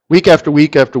 Week after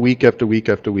week after week after week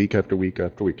after week after week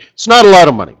after week. It's not a lot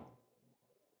of money.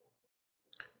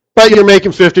 But you're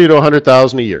making 50 to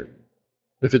 100,000 a year,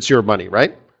 if it's your money,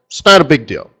 right? It's not a big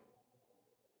deal.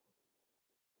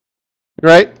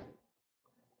 Right?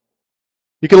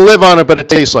 You can live on it, but it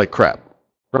tastes like crap.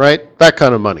 Right? That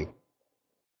kind of money.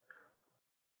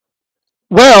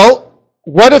 Well,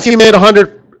 what if you made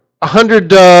 100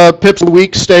 pips a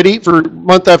week steady for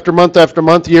month after month after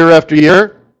month, year after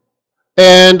year,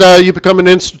 and you become an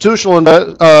institutional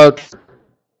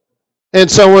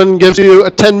and someone gives you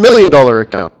a $10 million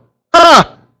account?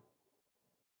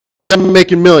 I'm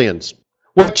making millions.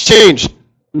 What changed?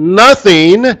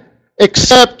 Nothing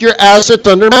except your assets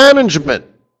under management.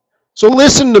 So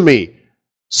listen to me.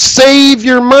 Save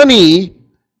your money,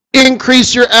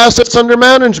 increase your assets under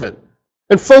management,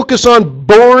 and focus on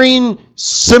boring,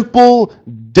 simple,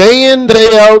 day in, day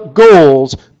out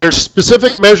goals that are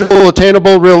specific, measurable,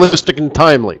 attainable, realistic, and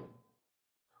timely.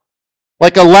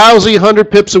 Like a lousy 100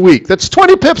 pips a week. That's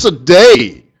 20 pips a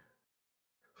day.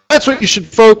 That's what you should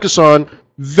focus on.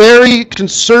 Very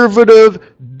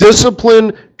conservative,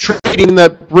 disciplined trading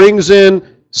that brings in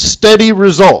steady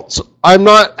results. I'm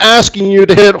not asking you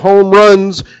to hit home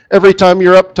runs every time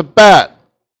you're up to bat.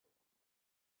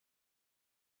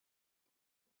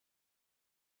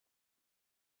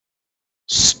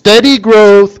 Steady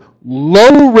growth,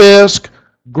 low risk,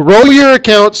 grow your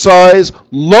account size,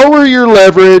 lower your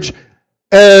leverage,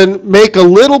 and make a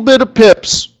little bit of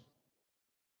pips.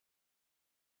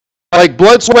 Like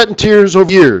blood, sweat, and tears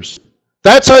over years.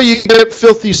 That's how you get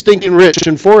filthy, stinking rich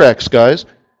in Forex, guys.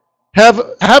 Have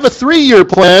a 3-year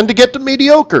plan to get to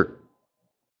mediocre.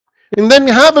 And then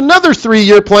have another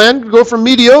 3-year plan to go from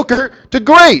mediocre to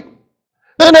great.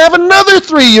 Then have another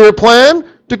 3-year plan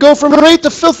to go from great to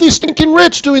filthy, stinking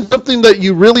rich, doing something that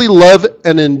you really love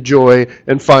and enjoy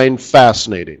and find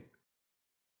fascinating.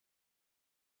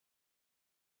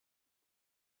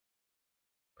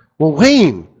 Well,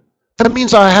 Wayne, that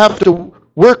means I have to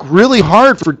work really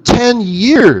hard for 10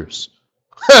 years.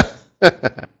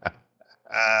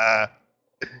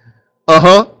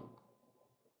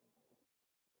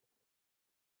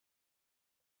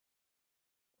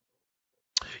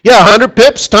 Yeah, 100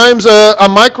 pips times a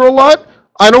micro lot.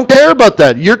 I don't care about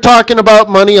that. You're talking about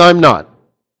money, I'm not.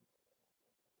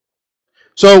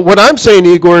 So what I'm saying,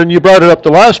 Igor, and you brought it up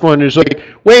the last one, is like,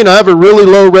 Wayne, I have a really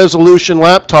low resolution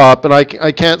laptop and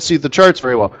I can't see the charts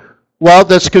very well. Well,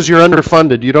 that's because you're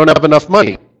underfunded. You don't have enough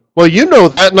money. Well, you know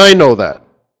that and I know that.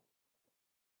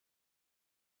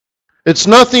 It's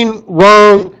nothing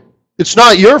wrong. It's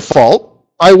not your fault.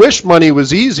 I wish money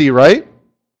was easy, right?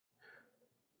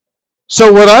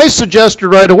 So what I suggested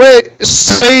right away is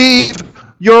save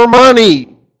your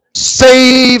money.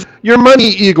 Save your money,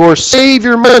 Igor. Save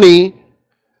your money.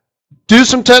 Do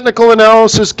some technical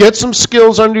analysis. Get some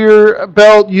skills under your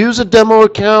belt. Use a demo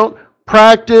account.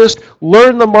 Practice.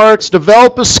 Learn the marks.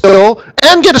 Develop a skill.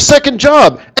 And get a second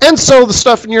job. And sell the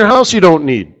stuff in your house you don't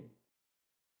need.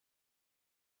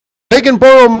 They can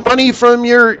borrow money from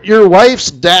your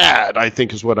wife's dad, I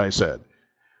think is what I said.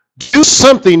 Do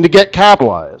something to get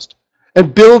capitalized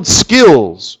and build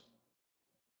skills,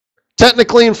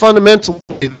 technically and fundamentally,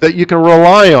 that you can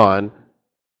rely on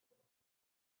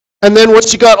And then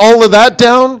once you got all of that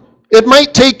down, it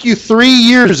might take you 3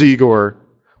 years, Igor.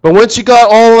 But once you got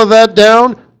all of that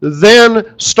down,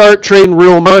 then start trading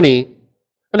real money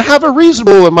and have a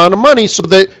reasonable amount of money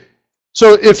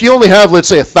so if you only have, let's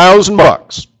say,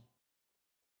 $1,000,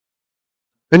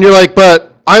 and you're like,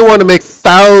 but I want to make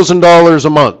 $1,000 a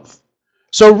month.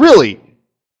 So really,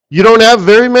 you don't have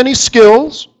very many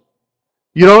skills,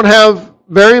 you don't have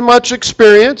very much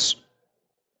experience,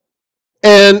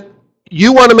 and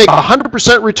you want to make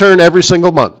 100% return every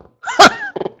single month.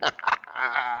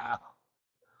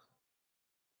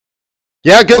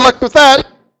 Yeah, good luck with that.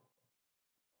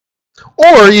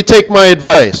 Or you take my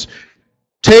advice.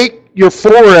 Take your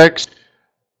Forex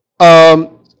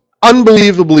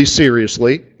unbelievably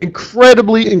seriously,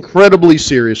 incredibly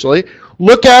seriously.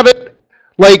 Look at it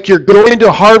like you're going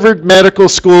to Harvard Medical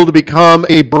School to become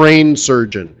a brain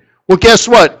surgeon. Well, guess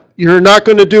what? You're not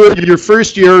going to do it your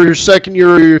first year or your second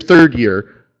year or your third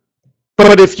year.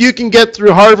 But if you can get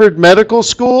through Harvard Medical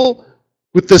School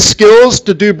with the skills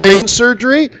to do brain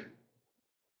surgery,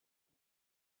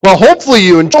 well, hopefully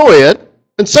you enjoy it.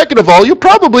 And second of all, you'll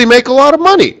probably make a lot of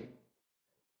money.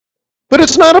 But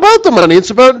it's not about the money.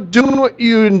 It's about doing what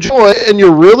you enjoy, and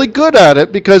you're really good at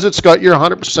it because it's got your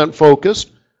 100% focus.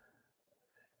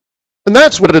 And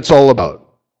that's what it's all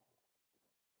about.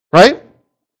 Right?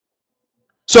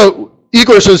 So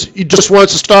Igor says he just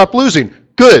wants to stop losing.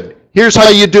 Good. Here's how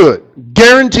you do it.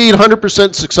 Guaranteed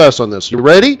 100% success on this. You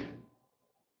ready?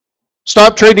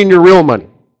 Stop trading your real money.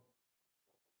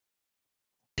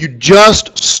 You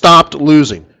just stopped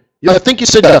losing. I think you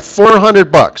said you got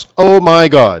 $400. Oh my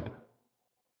God.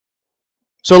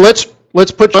 So let's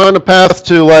put you on a path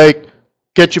to like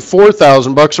get you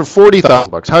 $4,000 or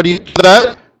 $40,000. How do you do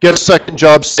that? Get a second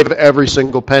job, save every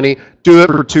single penny, do it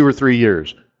for 2 or 3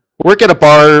 years. Work at a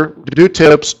bar, do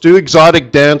tips, do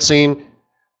exotic dancing,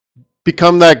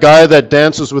 become that guy that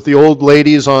dances with the old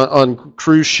ladies on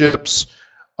cruise ships,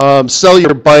 sell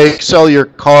your bike, sell your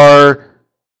car.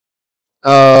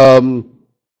 You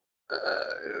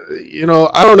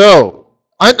know, I don't know.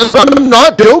 I'm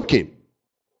not joking.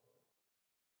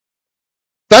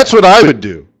 That's what I would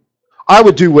do. I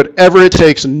would do whatever it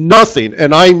takes. Nothing,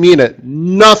 and I mean it,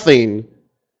 nothing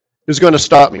is going to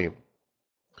stop me.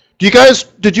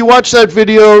 Did you watch that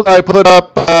video I put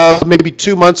up maybe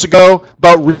 2 months ago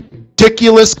about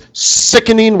ridiculous,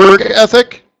 sickening work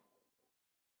ethic?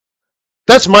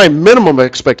 That's my minimum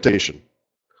expectation.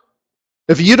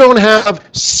 If you don't have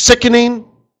sickening,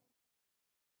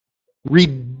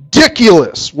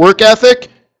 ridiculous work ethic,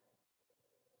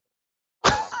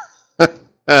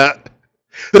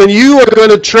 then you are going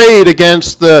to trade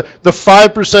against the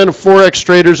 5% of Forex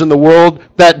traders in the world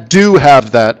that do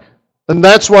have that. And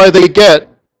that's why they get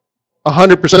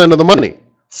 100% of the money.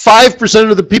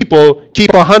 5% of the people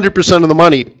keep 100% of the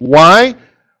money. Why?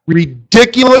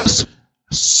 Ridiculous,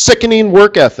 sickening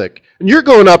work ethic. And you're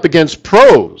going up against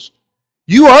pros.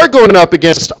 You are going up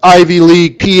against Ivy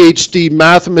League, PhD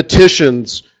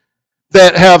mathematicians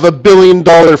that have $1 billion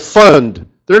fund.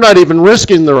 They're not even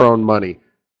risking their own money.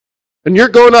 And you're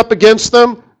going up against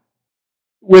them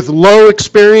with low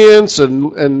experience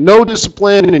and no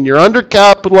discipline, and you're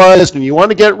undercapitalized and you want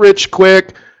to get rich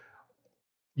quick.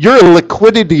 You're a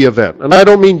liquidity event. And I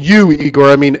don't mean you,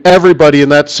 Igor. I mean everybody in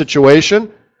that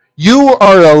situation. You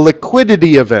are a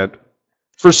liquidity event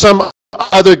for some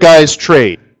other guy's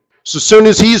trade. So as soon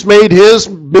as he's made his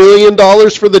 $1 billion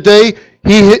for the day,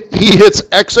 he hits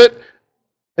exit,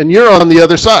 and you're on the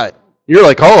other side. You're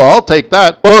like, oh, I'll take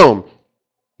that. Boom.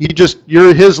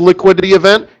 You're his liquidity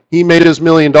event. He made his $1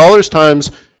 million times,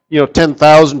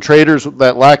 10,000 traders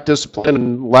that lack discipline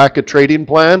and lack a trading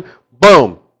plan.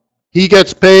 Boom. He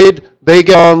gets paid. They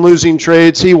get on losing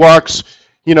trades. He walks,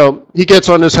 he gets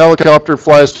on his helicopter,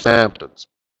 flies to the Hamptons.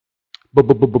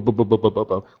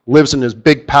 Lives in his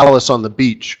big palace on the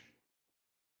beach.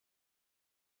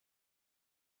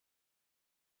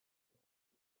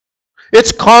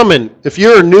 It's common. If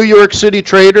you're a New York City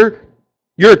trader,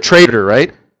 you're a trader,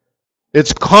 right?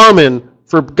 It's common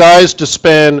for guys to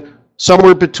spend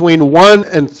somewhere between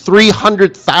 $100,000 and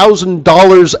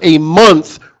 $300,000 a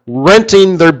month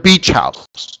renting their beach house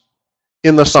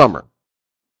in the summer.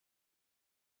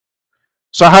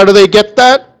 So how do they get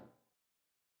that?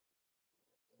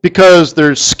 Because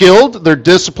they're skilled, they're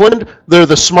disciplined, they're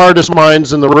the smartest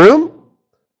minds in the room,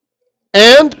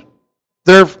 and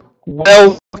they're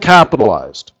well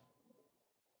capitalized.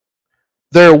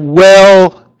 They're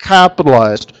well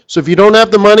capitalized. So if you don't have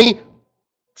the money,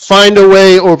 find a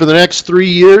way over the next 3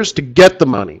 years to get the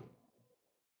money.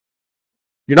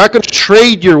 You're not going to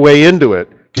trade your way into it,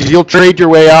 because you'll trade your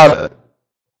way out of it.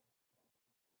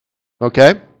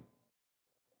 Okay?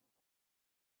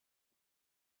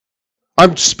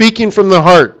 I'm speaking from the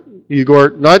heart, Igor,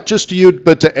 not just to you,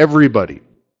 but to everybody.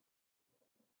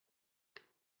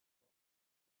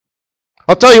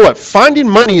 I'll tell you what, finding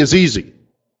money is easy.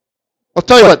 I'll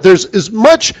tell you what, there's as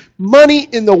much money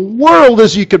in the world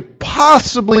as you could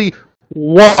possibly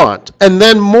want, and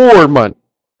then more money.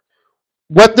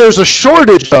 What there's a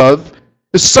shortage of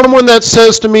is someone that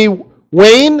says to me,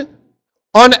 Wayne,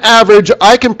 on average,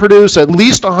 I can produce at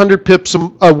least 100 pips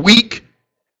a week,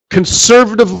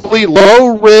 conservatively,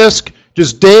 low risk,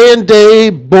 just day and day,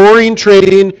 boring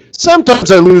trading.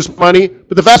 Sometimes I lose money,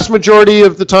 but the vast majority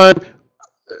of the time,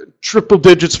 triple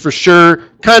digits for sure.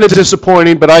 Kind of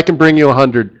disappointing, but I can bring you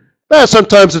 100.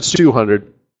 Sometimes it's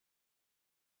 200.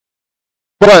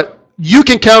 But you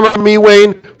can count on me,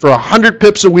 Wayne, for 100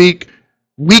 pips a week,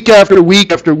 week after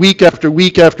week after week after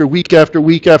week after week after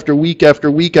week after week after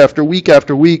week after week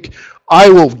after week. I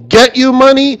will get you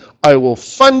money. I will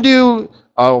fund you.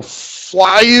 I'll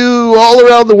fly you all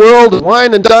around the world and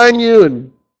wine and dine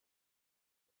you.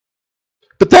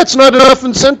 But that's not enough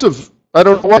incentive. I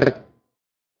don't know why.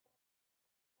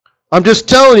 I'm just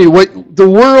telling you, what the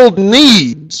world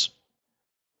needs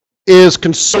is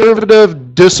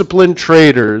conservative, disciplined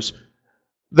traders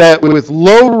that with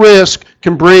low risk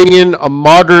can bring in a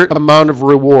moderate amount of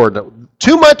reward.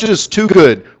 Too much is too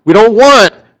good. We don't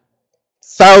want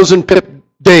 1,000 pip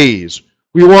days.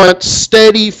 We want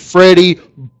steady, Freddy,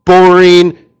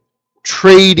 boring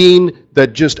trading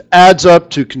that just adds up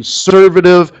to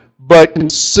conservative but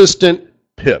consistent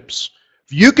pips.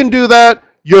 If you can do that,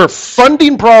 your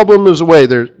funding problem is away.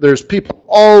 There's people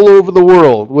all over the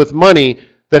world with money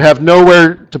that have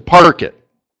nowhere to park it.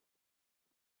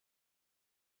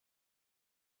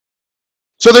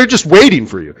 So they're just waiting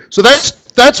for you. So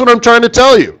that's what I'm trying to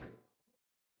tell you.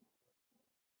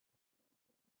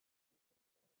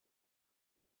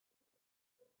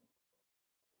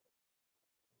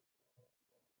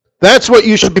 That's what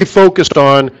you should be focused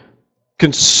on.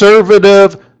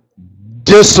 Conservative,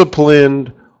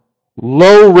 disciplined,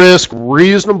 low risk,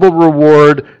 reasonable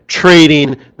reward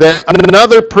trading that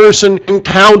another person can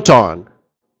count on.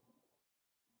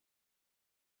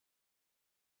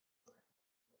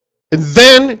 And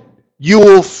then you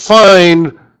will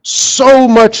find so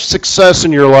much success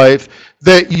in your life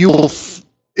that you will,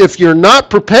 if you're not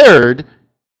prepared,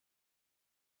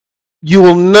 you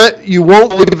won't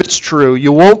believe it's true.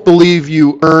 You won't believe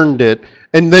you earned it.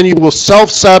 And then you will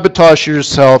self-sabotage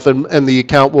yourself and the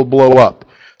account will blow up.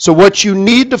 So what you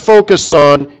need to focus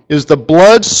on is the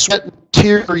blood, sweat, and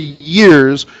tear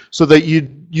years so that you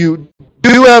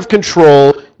do have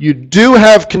control, you do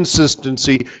have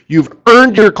consistency, you've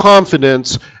earned your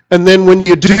confidence, and then when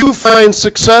you do find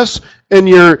success and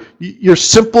your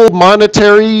simple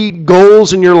monetary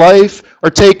goals in your life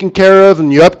are taken care of,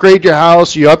 and you upgrade your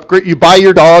house, you buy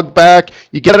your dog back,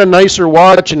 you get a nicer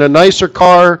watch and a nicer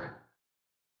car,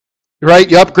 right?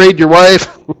 You upgrade your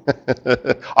wife.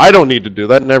 I don't need to do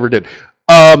that, never did.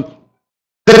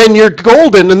 Then you're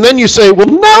golden, and then you say, well,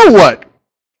 now what?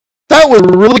 That was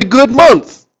a really good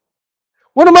month.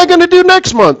 What am I going to do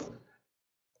next month?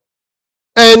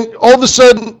 And all of a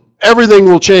sudden, everything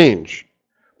will change.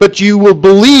 But you will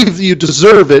believe you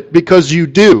deserve it because you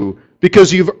do.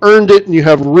 Because you've earned it and you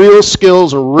have real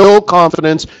skills and real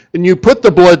confidence and you put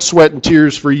the blood, sweat, and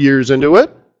tears for years into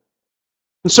it.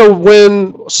 And so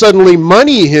when suddenly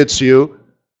money hits you,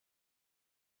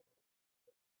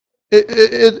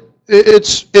 it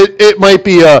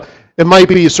might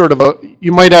be sort of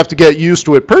you might have to get used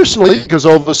to it personally, because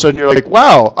all of a sudden you're like,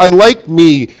 wow, I like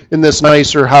me in this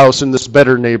nicer house in this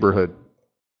better neighborhood.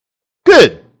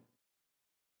 Good.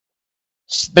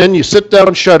 Then you sit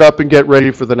down, shut up, and get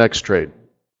ready for the next trade.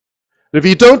 And if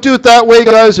you don't do it that way,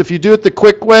 guys, if you do it the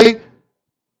quick way,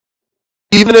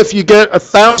 even if you get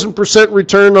 1,000%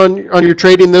 return on your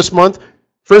trading this month,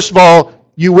 first of all,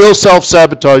 you will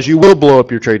self-sabotage. You will blow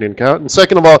up your trading account. And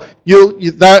second of all,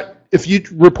 if you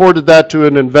reported that to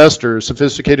an investor, a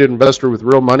sophisticated investor with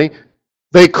real money,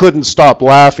 they couldn't stop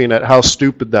laughing at how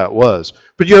stupid that was.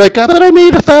 But you're like, but I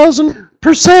made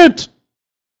 1,000%.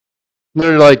 And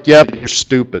they're like, yeah, but you're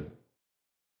stupid.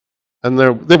 And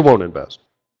they won't invest.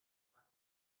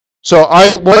 So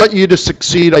I want you to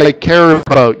succeed. I care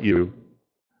about you.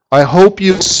 I hope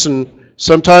you listen.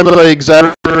 Sometimes I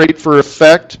exaggerate for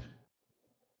effect,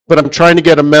 but I'm trying to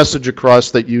get a message across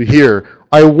that you hear.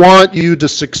 I want you to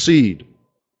succeed.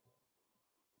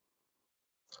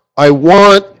 I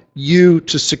want you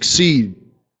to succeed.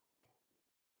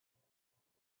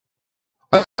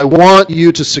 I want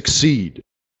you to succeed.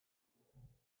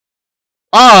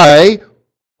 I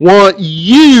want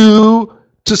you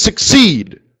to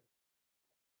succeed.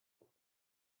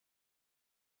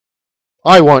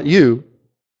 I want you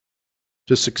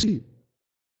to succeed.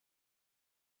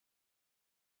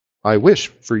 I wish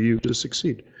for you to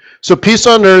succeed. So peace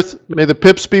on earth. May the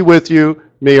pips be with you.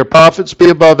 May your profits be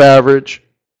above average.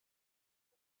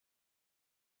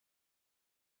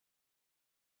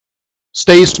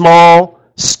 Stay small.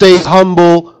 Stay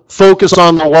humble. Focus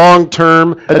on the long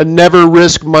term. And never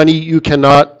risk money you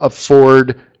cannot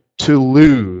afford to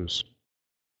lose.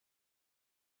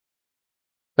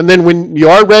 And then when you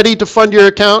are ready to fund your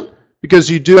account, because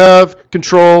you do have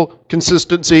control,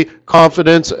 consistency,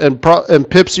 confidence, and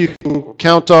pips you can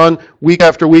count on week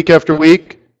after week after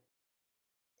week.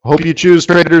 Hope you choose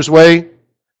TradersWay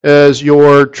as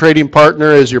your trading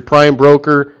partner, as your prime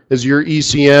broker, as your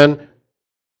ECN.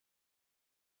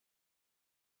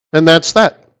 And that's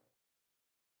that.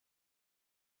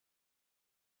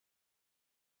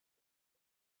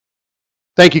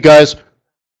 Thank you, guys.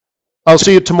 I'll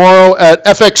see you tomorrow at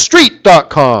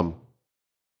fxstreet.com.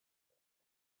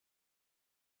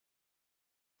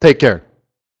 Take care.